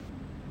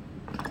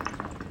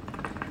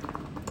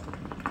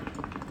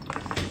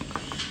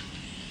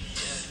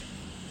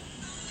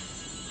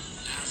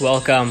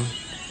Welcome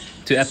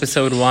to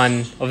episode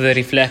 1 of The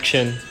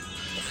Reflection.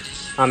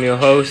 I'm your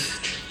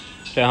host,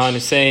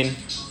 Bryson,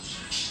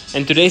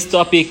 and today's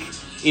topic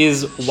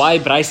is why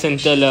Bryson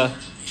Tiller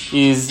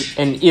is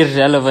an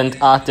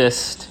irrelevant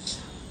artist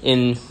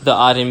in the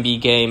R&B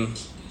game.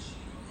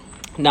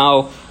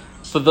 Now,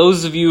 for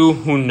those of you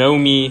who know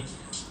me,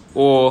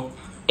 or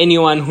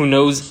anyone who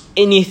knows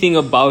anything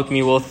about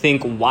me will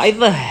think, why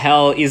the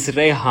hell is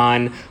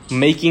Rehan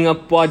making a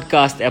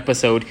podcast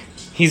episode,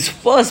 his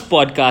first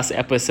podcast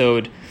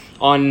episode,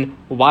 on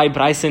why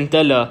Bryson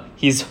Tiller,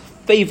 his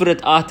favorite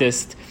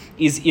artist,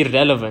 is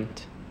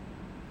irrelevant?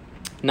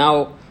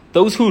 Now,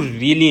 those who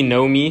really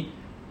know me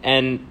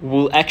and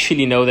will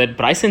actually know that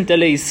Bryson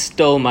Tiller is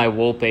still my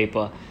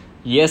wallpaper.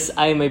 Yes,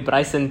 I'm a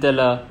Bryson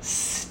Tiller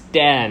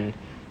Stan.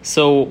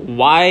 So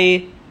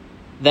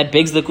that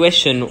begs the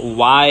question,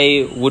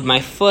 why would my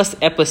first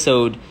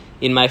episode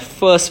in my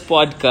first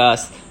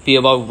podcast be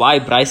about why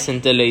Bryson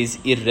Tiller is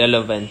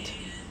irrelevant?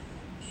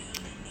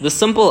 The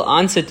simple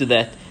answer to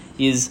that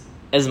is,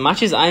 as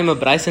much as I'm a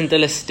Bryson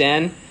Tiller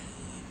stan,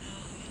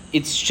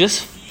 it's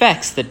just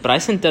facts that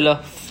Bryson Tiller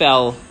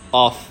fell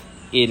off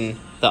in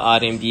the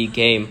R&B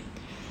game.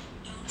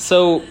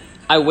 So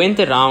I went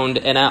around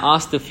and I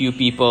asked a few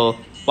people,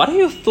 what are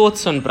your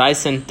thoughts on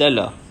Bryson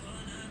Tiller?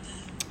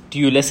 Do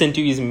you listen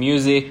to his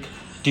music?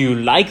 Do you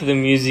like the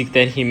music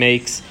that he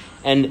makes?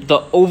 And the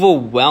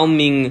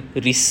overwhelming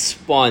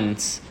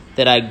response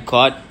that I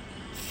got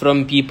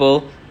from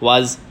people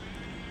was,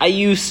 I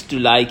used to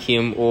like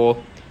him,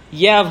 or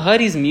yeah, I've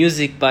heard his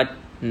music, but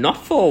not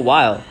for a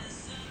while.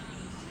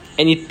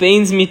 And it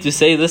pains me to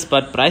say this,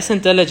 but Bryson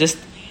Tiller just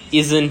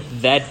isn't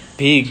that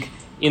big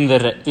in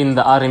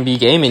the R&B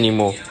game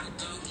anymore.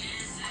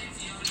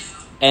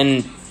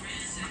 And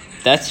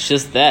that's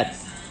just that.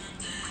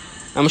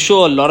 I'm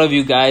sure a lot of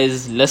you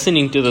guys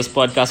listening to this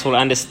podcast will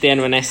understand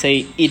when I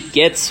say it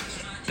gets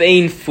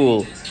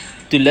painful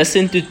to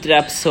listen to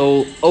trap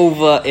soul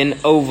over and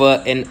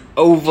over and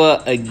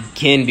over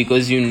again,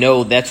 because you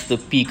know that's the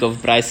peak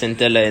of Bryson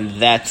Tiller, and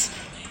that's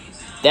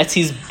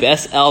his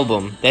best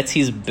album. That's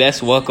his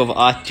best work of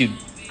art to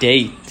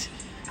date.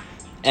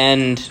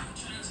 And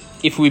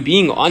if we're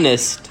being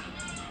honest,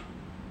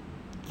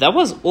 that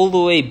was all the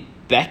way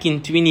back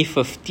in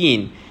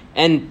 2015.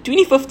 And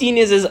 2015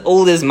 is as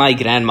old as my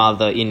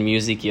grandmother in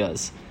music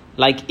years.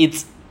 Like,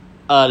 it's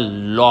a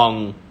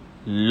long,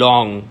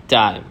 long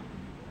time.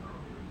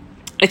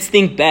 Let's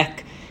think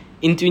back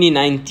in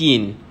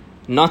 2019.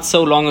 Not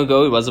so long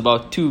ago, it was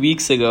about 2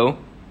 weeks ago.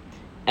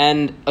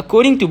 And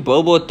according to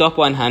Billboard Top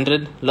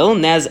 100, Lil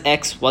Nas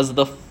X was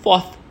the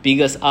 4th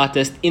biggest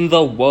artist in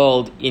the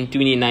world in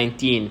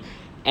 2019.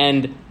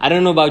 And I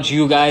don't know about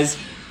you guys,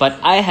 but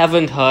I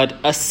haven't heard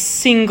a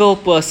single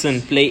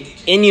person play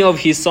any of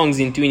his songs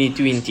in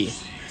 2020.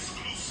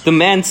 The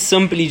man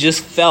simply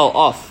just fell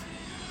off.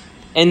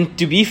 And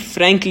to be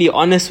frankly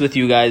honest with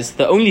you guys,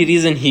 the only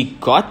reason he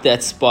got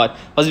that spot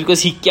was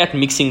because he kept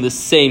mixing the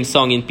same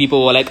song, and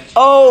people were like,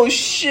 oh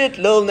shit,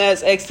 Lil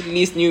Nas X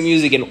released new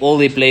music, and all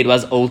they played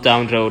was Old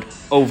Town Road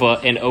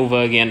over and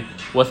over again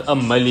with a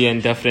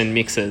million different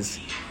mixes.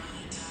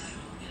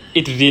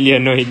 It really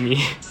annoyed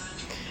me.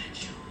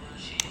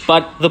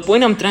 But the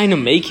point I'm trying to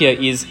make here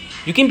is,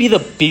 you can be the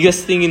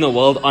biggest thing in the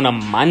world on a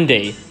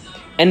Monday,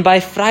 and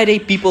by Friday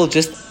people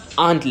just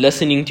aren't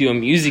listening to your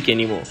music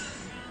anymore.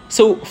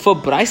 So for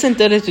Bryson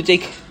Tiller to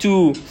take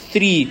 2,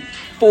 3,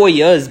 4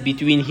 years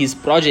between his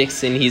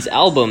projects and his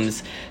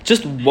albums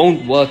just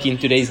won't work in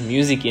today's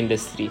music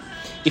industry.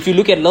 If you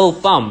look at Lil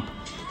Pump,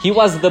 he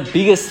was the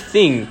biggest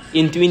thing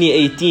in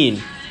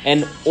 2018,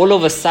 and all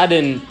of a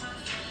sudden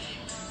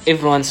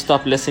everyone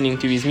stopped listening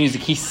to his music.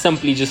 He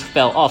simply just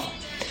fell off.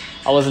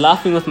 I was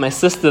laughing with my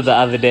sister the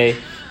other day,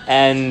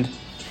 and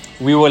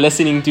we were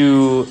listening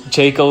to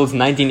J. Cole's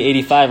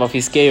 1985 of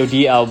his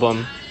KOD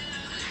album,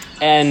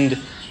 and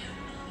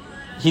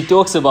he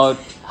talks about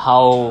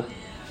how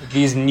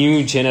these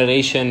new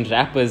generation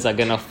rappers are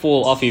gonna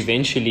fall off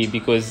eventually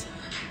because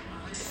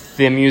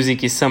their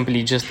music is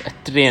simply just a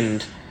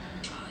trend.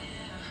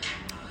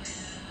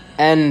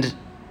 And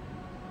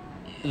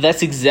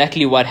that's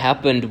exactly what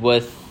happened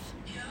with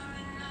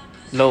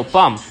Lil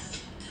Pump.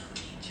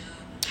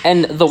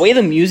 And the way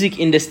the music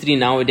industry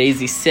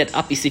nowadays is set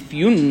up is, if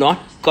you're not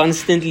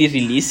constantly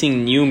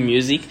releasing new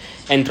music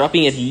and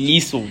dropping at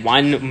least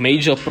one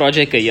major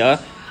project a year,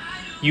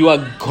 you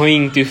are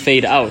going to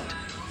fade out.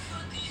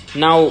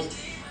 Now,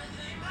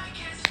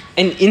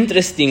 an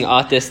interesting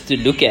artist to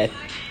look at,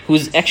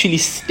 who's actually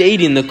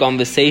stayed in the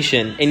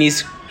conversation and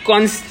is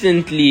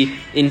constantly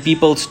in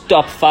people's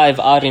top 5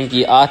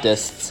 R&B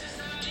artists,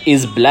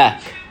 is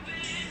Black.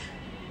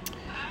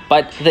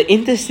 But the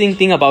interesting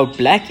thing about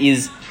Black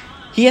is,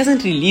 he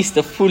hasn't released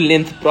a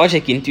full-length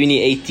project in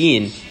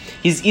 2018.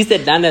 His East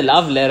Atlanta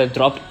Love Letter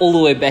dropped all the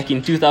way back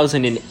in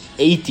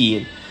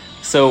 2018.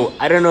 So,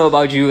 I don't know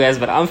about you guys,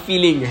 but I'm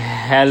feeling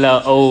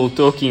hella old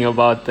talking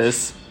about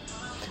this.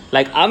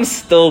 Like, I'm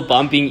still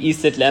bumping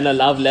East Atlanta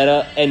Love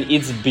Letter, and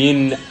it's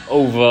been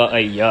over a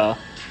year.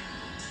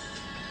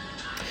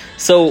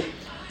 So,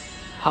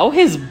 how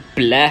has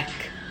Black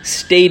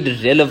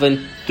stayed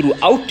relevant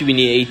throughout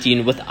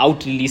 2018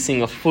 without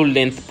releasing a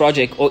full-length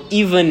project or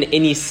even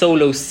any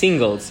solo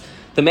singles.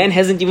 The man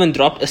hasn't even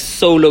dropped a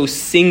solo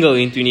single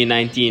in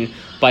 2019,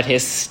 but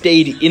has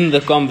stayed in the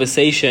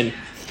conversation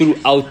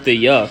throughout the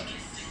year.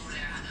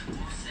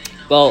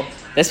 Well,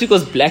 that's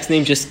because Black's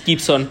name just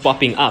keeps on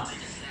popping up.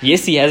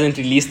 Yes, he hasn't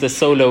released a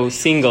solo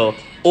single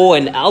or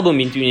an album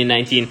in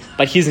 2019,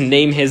 but his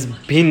name has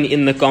been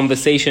in the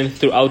conversation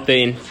throughout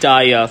the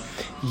entire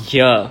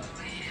year.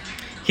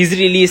 He's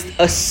released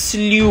a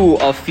slew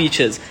of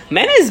features.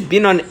 Man has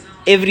been on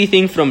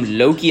everything from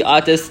low-key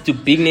artists to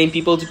big-name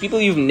people to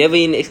people you've never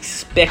even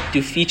expect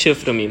to feature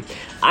from him.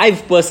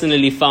 I've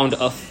personally found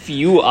a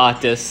few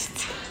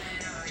artists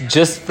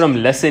just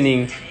from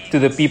listening to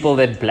the people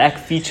that Black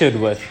featured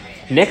with.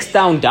 Next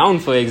Down,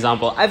 for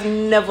example, I've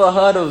never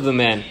heard of the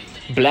man.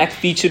 Black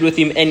featured with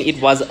him and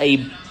it was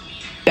a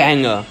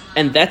banger.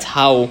 And that's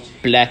how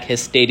Black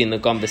has stayed in the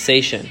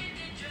conversation.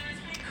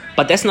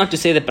 But that's not to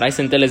say that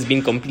Bryson Tiller has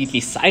been completely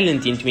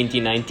silent in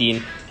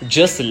 2019.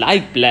 Just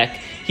like Black,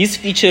 he's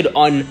featured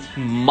on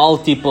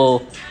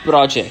multiple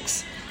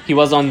projects. He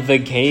was on The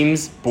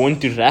Game's Born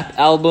to Rap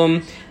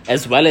album,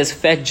 as well as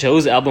Fat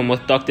Joe's album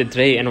with Dr.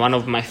 Dre, and one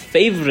of my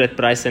favorite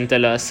Bryson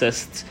Tiller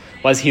assists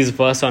was his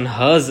verse on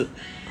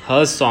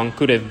her song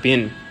Could Have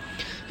Been.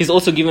 He's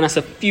also given us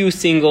a few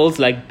singles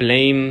like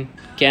Blame,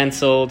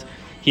 Cancelled.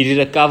 He did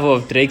a cover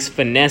of Drake's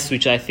Finesse,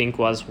 which I think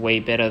was way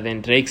better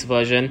than Drake's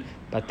version,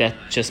 but that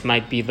just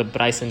might be the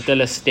Bryson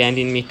Tiller Stan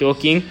in me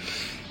talking.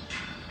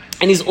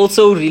 And he's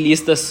also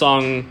released a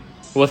song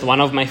with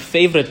one of my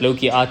favorite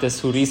low-key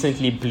artists who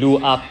recently blew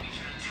up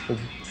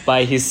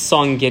by his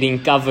song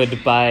getting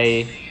covered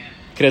by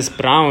Chris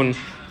Brown,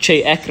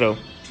 Che Acro.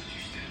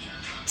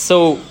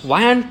 So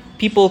why aren't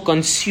people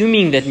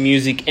consuming that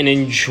music and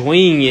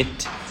enjoying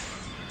it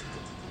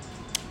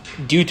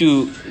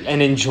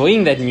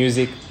enjoying that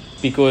music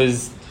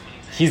because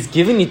he's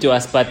given it to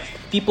us, but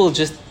people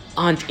just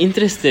aren't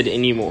interested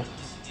anymore?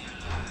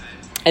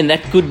 And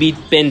that could be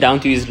pinned down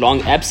to his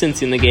long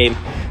absence in the game,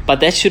 but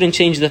that shouldn't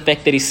change the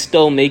fact that he's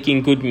still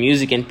making good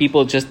music and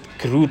people just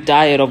grew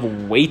tired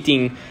of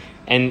waiting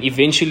and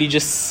eventually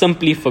just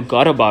simply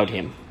forgot about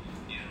him.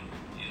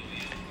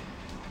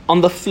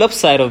 On the flip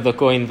side of the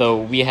coin,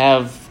 though, we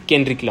have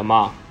Kendrick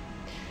Lamar,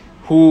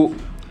 who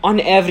on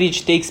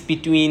average takes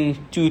between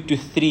 2 to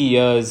 3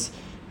 years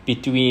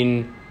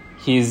between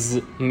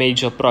his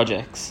major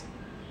projects.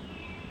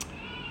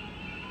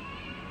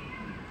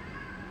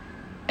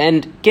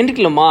 And Kendrick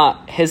Lamar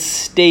has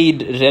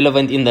stayed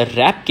relevant in the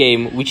rap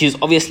game, which is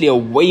obviously a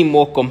way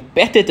more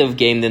competitive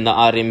game than the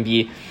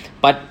R&B.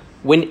 But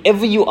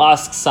whenever you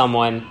ask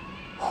someone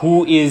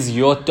who is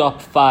your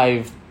top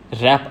 5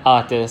 rap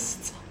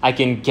artists, I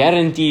can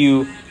guarantee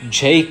you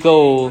J.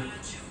 Cole,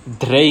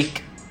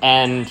 Drake,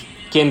 and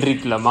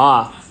Kendrick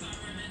Lamar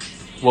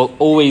will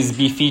always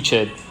be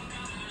featured.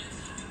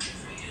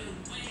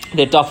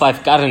 The top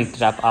 5 current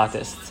rap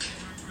artists.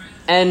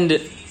 And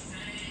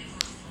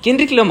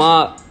Kendrick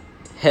Lamar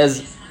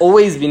has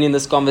always been in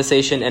this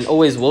conversation and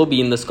always will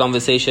be in this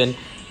conversation,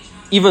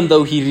 even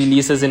though he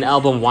releases an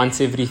album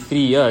once every 3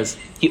 years.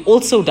 He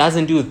also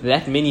doesn't do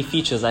that many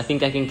features. I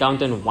think I can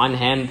count on one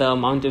hand the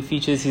amount of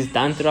features he's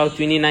done throughout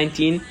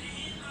 2019.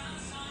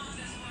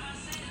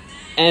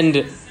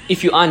 And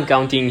if you aren't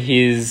counting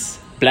his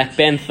Black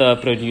Panther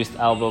produced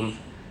album,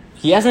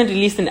 he hasn't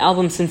released an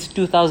album since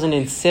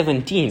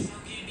 2017.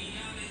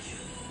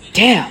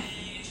 Damn!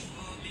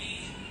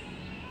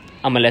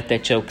 I'm gonna let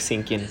that joke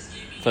sink in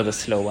for the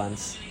slow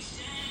ones.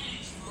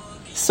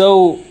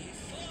 So,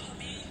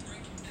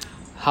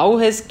 how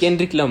has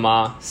Kendrick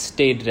Lamar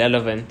stayed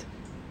relevant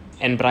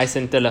and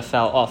Bryson Tiller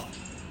fell off?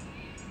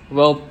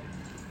 Well,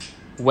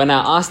 when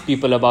I asked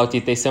people about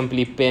it, they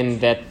simply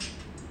penned that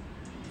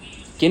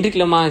Kendrick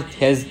Lamar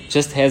has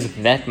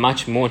that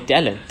much more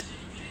talent.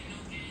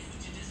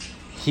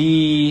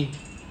 He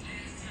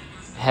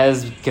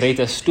has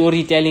greater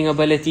storytelling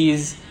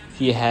abilities.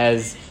 He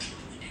has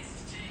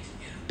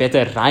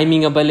better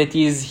rhyming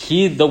abilities.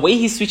 The way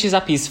he switches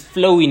up his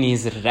flow in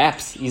his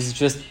raps is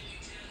just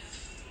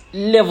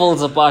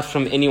levels apart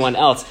from anyone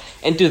else.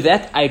 And to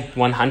that, I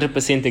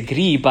 100%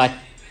 agree, but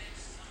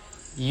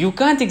you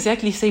can't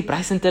exactly say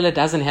Bryson Tiller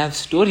doesn't have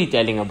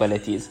storytelling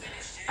abilities.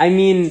 I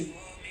mean,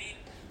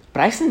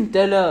 Bryson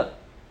Tiller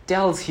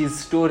tells his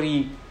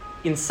story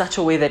in such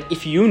a way that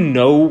if you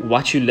know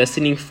what you're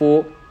listening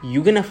for,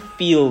 you're gonna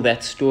feel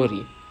that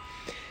story.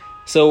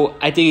 So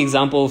I take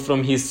example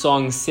from his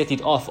song Set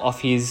It Off of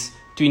his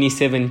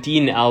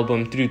 2017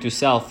 album True to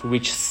Self,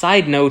 which,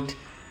 side note,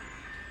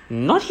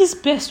 not his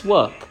best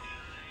work.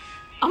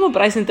 I'm a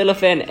Bryson Tiller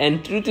fan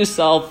and True to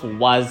Self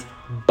was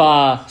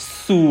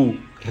basura.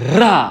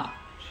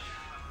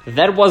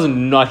 That was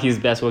not his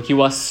best work. He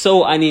was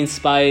so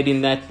uninspired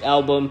in that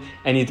album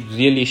and it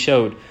really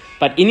showed.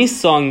 But in his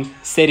song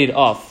Set It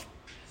Off,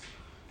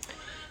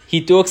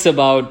 he talks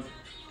about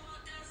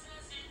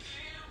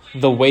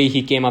the way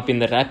he came up in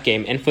the rap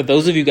game. And for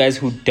those of you guys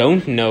who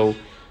don't know,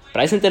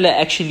 Bryson Tiller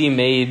actually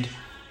made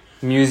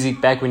music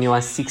back when he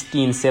was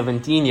 16,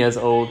 17 years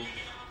old.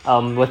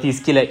 with his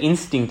Killer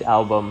Instinct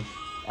album.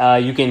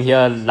 You can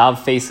hear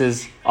Love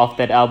Faces of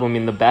that album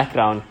in the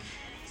background.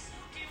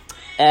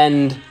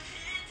 And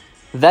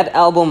that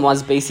album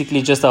was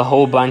basically just a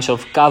whole bunch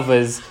of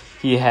covers.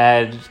 He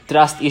had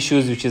Trust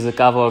Issues, which is a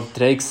cover of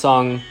Drake's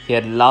song. He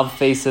had Love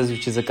Faces,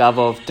 which is a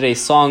cover of Trey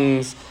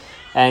Songz.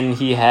 And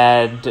he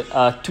had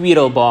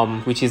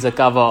Tweedledum, which is a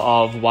cover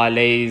of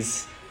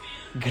Wale's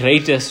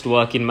greatest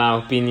work, in my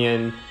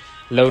opinion,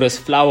 Lotus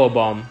Flower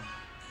Bomb.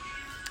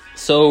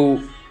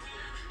 So,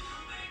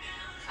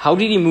 how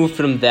did he move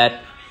from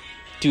that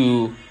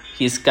to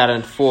his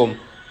current form?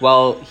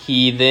 Well,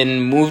 he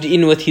then moved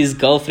in with his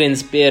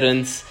girlfriend's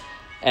parents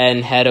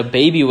and had a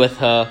baby with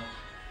her,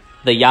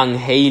 the young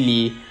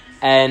Hailey.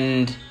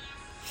 And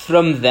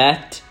from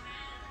that,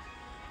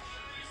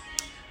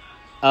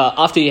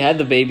 after he had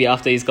the baby,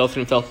 after his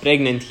girlfriend fell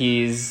pregnant,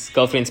 his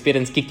girlfriend's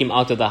parents kicked him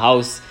out of the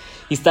house.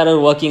 He started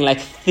working like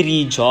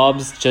 3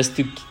 jobs just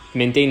to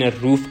maintain a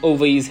roof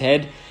over his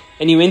head.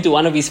 And he went to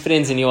one of his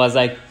friends and he was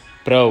like,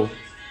 bro,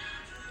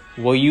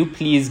 will you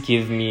please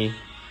give me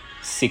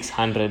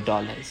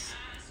 $600?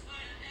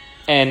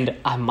 And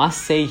I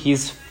must say,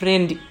 his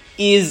friend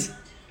is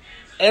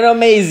an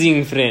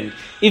amazing friend.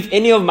 If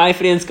any of my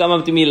friends come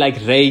up to me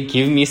like, Ray,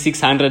 give me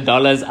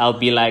 $600, I'll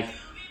be like,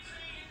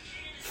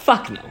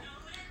 fuck no.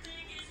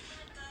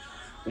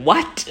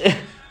 What?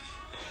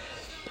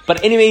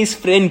 But anyway, his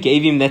friend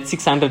gave him that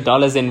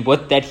 $600, and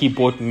with that he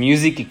bought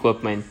music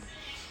equipment.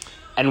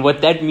 And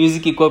with that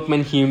music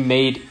equipment, he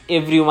made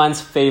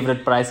everyone's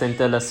favorite Bryson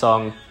Tiller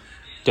song,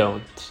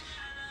 Don't.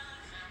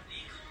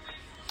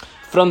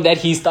 From that,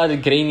 he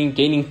started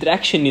gaining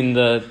traction in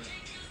the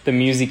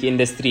music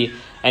industry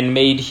and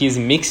made his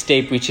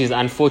mixtape, which is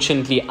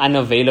unfortunately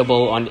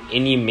unavailable on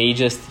any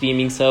major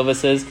streaming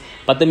services.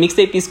 But the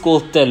mixtape is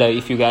called Tiller,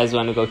 if you guys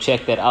want to go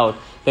check that out.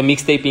 The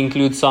mixtape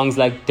includes songs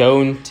like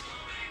Don't,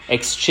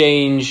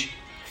 Exchange,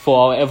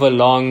 For However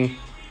Long.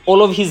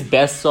 All of his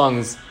best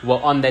songs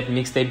were on that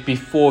mixtape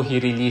before he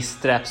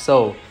released Trap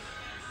Soul.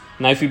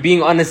 Now, if you're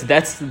being honest,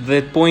 that's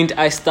the point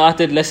I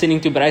started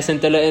listening to Bryson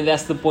Tiller, and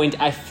that's the point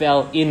I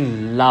fell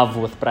in love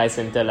with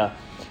Bryson Tiller.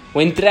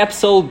 When Trap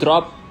Soul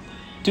dropped,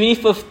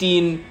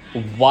 2015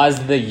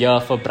 was the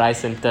year for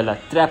Bryson Tiller.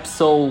 Trap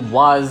Soul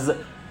was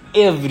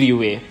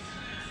everywhere.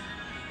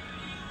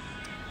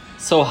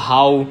 So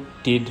how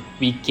did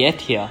we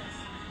get here?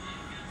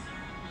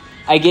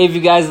 I gave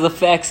you guys the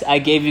facts. I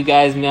gave you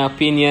guys my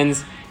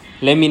opinions.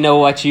 Let me know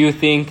what you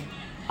think.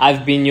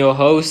 I've been your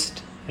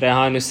host,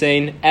 Rehan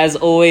Hussein. As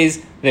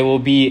always, there will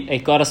be a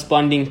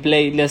corresponding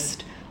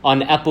playlist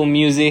on Apple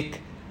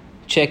Music.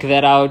 Check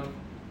that out.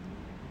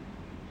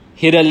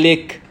 Hit a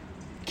lick,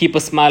 keep a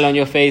smile on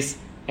your face,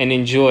 and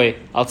enjoy.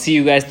 I'll see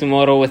you guys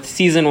tomorrow with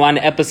Season 1,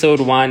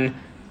 Episode 1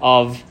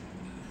 of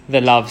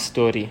The Love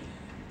Story.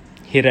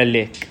 Hit a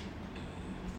lick.